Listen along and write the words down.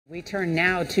We turn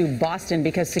now to Boston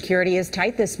because security is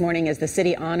tight this morning as the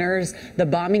city honors the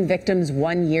bombing victims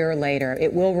 1 year later.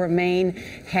 It will remain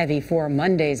heavy for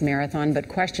Monday's marathon, but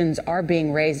questions are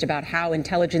being raised about how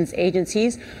intelligence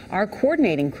agencies are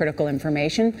coordinating critical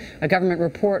information. A government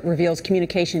report reveals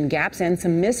communication gaps and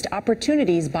some missed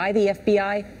opportunities by the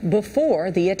FBI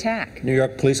before the attack. New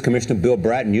York Police Commissioner Bill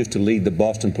Bratton used to lead the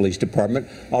Boston Police Department.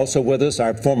 Also with us,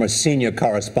 our former senior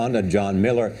correspondent, John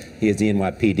Miller. He is the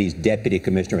NYPD's Deputy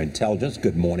Commissioner Intelligence.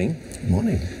 Good morning. Good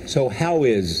morning. So how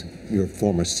is your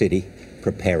former city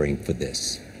preparing for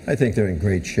this? I think they're in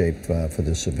great shape for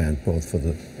this event, both for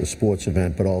the sports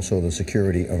event, but also the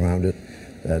security around it,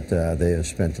 that they have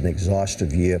spent an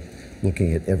exhaustive year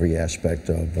looking at every aspect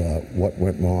of what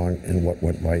went wrong and what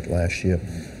went right last year.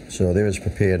 So they're as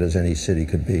prepared as any city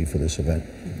could be for this event.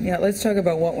 Yeah, let's talk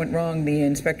about what went wrong. The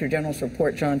Inspector General's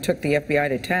report, John, took the FBI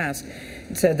to task.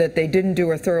 It said that they didn't do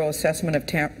a thorough assessment of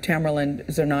Tamerlan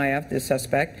Tsarnaev, the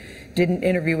suspect, didn't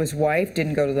interview his wife,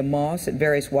 didn't go to the mosque, at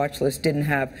various watch lists, didn't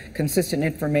have consistent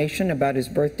information about his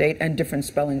birth date and different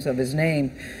spellings of his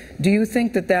name. Do you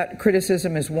think that that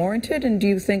criticism is warranted, and do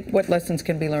you think what lessons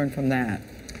can be learned from that?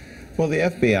 Well, the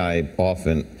FBI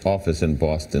office in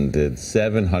Boston did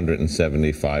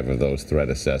 775 of those threat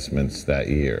assessments that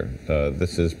year.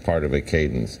 This is part of a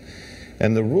cadence.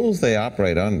 And the rules they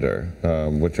operate under,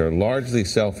 which are largely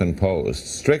self-imposed,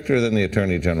 stricter than the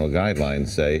Attorney General guidelines,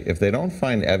 say if they don't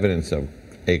find evidence of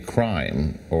a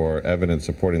crime or evidence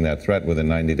supporting that threat within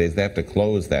 90 days, they have to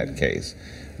close that case.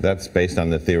 That's based on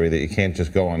the theory that you can't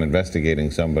just go on investigating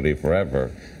somebody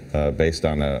forever based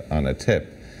on a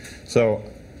tip. So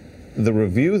the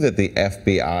review that the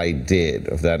FBI did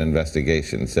of that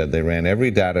investigation said they ran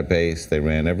every database, they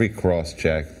ran every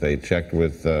cross-check, they checked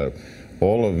with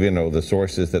all of the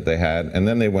sources that they had, and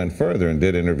then they went further and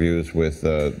did interviews with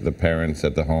the parents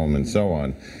at the home and so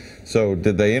on. So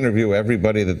did they interview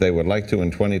everybody that they would like to in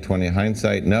 2020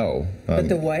 hindsight? No. But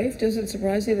the wife, does it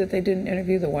surprise you that they didn't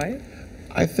interview the wife?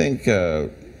 I think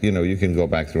you can go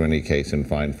back through any case and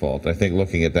find fault. I think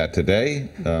looking at that today,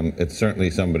 it's certainly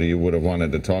somebody you would have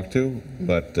wanted to talk to,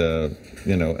 but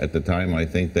at the time I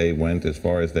think they went as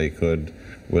far as they could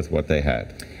with what they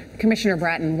had. Commissioner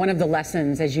Bratton, one of the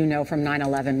lessons, as you know, from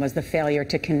 9/11 was the failure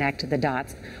to connect the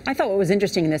dots. I thought what was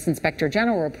interesting in this Inspector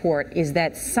General report is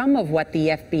that some of what the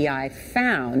FBI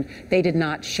found, they did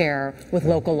not share with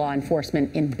local law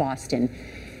enforcement in Boston.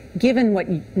 Given what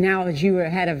now, as you are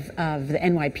head of the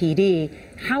NYPD,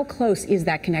 how close is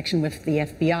that connection with the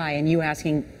FBI and you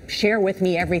asking, share with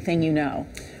me everything you know?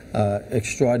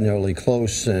 Extraordinarily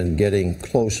close and getting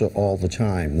closer all the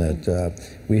time. That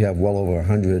we have well over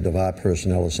 100 of our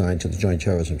personnel assigned to the Joint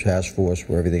Terrorism Task Force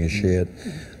where everything is shared.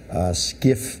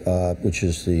 SCIF, which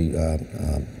is the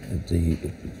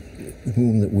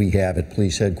room that we have at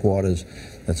police headquarters,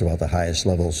 that's about the highest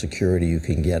level of security you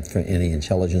can get for any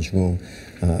intelligence room.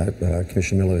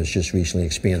 Commissioner Miller has just recently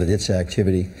expanded its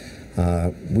activity.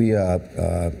 We are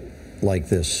like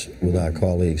this with our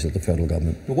colleagues at the federal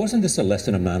government. But wasn't this a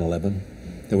lesson of 9/11?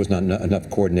 There was not enough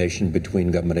coordination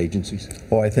between government agencies?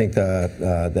 Oh, I think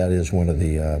that is one of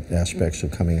the aspects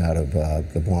of coming out of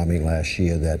the bombing last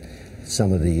year, that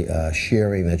some of the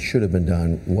sharing that should have been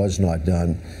done was not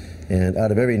done. And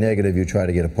out of every negative, you try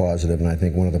to get a positive, and I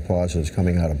think one of the positives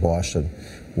coming out of Boston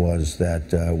was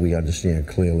that we understand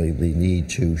clearly the need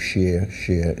to share,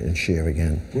 and share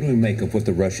again. What do we make of what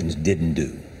the Russians didn't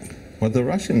do? What the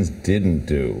Russians didn't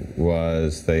do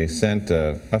was they sent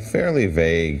a fairly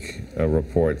vague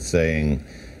report saying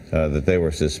that they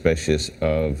were suspicious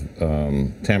of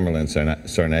Tamerlan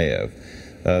Tsarnaev.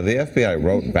 The FBI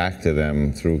wrote back to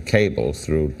them through cables,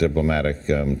 through diplomatic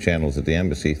channels at the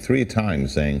embassy 3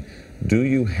 times saying, do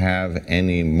you have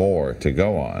any more to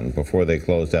go on, before they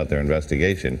closed out their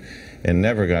investigation, and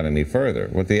never got any further.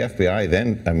 What the FBI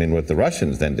then, what the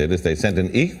Russians then did is they sent an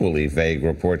equally vague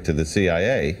report to the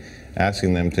CIA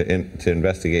asking them to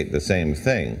investigate the same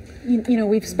thing.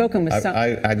 We've spoken with some...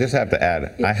 I just have to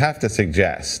add, I have to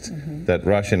suggest that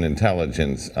Russian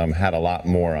intelligence had a lot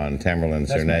more on Tamerlan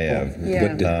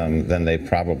Tsarnaev than they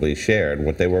probably shared.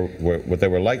 What they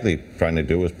were likely trying to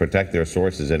do was protect their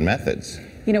sources and methods.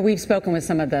 We've spoken with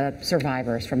some of the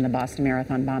survivors from the Boston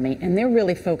Marathon bombing, and they're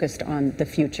really focused on the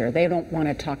future. They don't want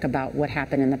to talk about what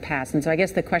happened in the past. And so I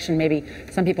guess the question maybe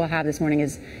some people have this morning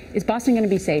is Boston going to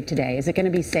be safe today? Is it going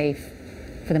to be safe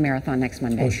for the marathon next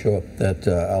Monday? Oh, sure. That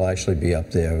I'll actually be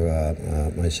up there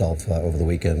myself over the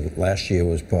weekend. Last year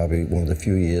was probably one of the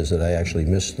few years that I actually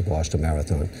missed the Boston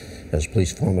Marathon. As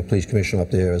former police commissioner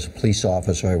up there, as a police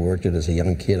officer, I worked it as a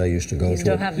young kid. I used to go to it. You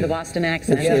still have the Boston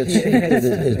accent.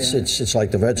 It's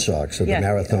like the Red Sox. So the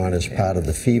marathon is part of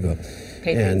the fever.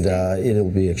 and it'll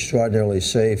be extraordinarily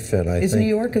safe. And Is New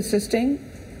York assisting?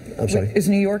 I'm sorry? Is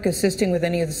New York assisting with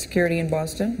any of the security in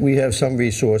Boston? We have some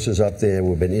resources up there.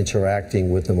 We've been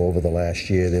interacting with them over the last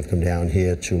year. They've come down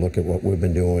here to look at what we've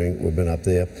been doing. We've been up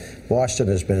there. Boston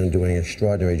has been doing an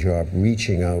extraordinary job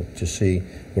reaching out to see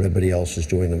what everybody else is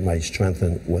doing that might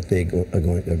strengthen what they are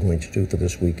going to do for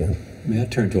this weekend. May I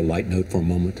turn to a light note for a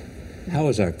moment? How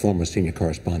is our former senior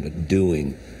correspondent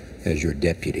doing as your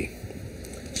deputy?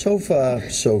 So far,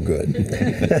 so good. Don't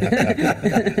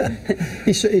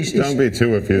be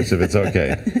too effusive. It's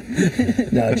okay.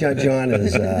 No, John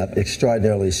is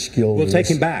extraordinarily skilled. We'll take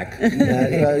him back. In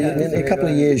a couple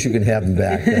of years, you can have him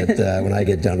back when I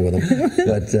get done with him.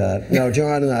 But no,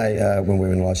 John and I, when we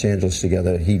were in Los Angeles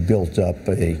together, he built up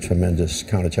a tremendous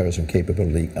counterterrorism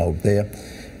capability out there.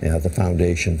 The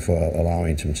foundation for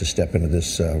allowing him to step into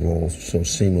this role so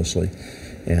seamlessly.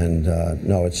 And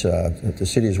no, it's the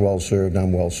city is well served.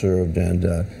 I'm well served, and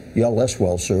you're less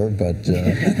well served. But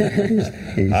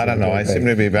he's I don't know. I seem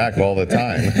to be back all the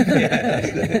time.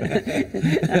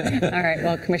 All right.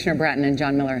 Well, Commissioner Bratton and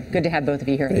John Miller, good to have both of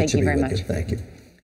you here. Thank you very much. Thank you.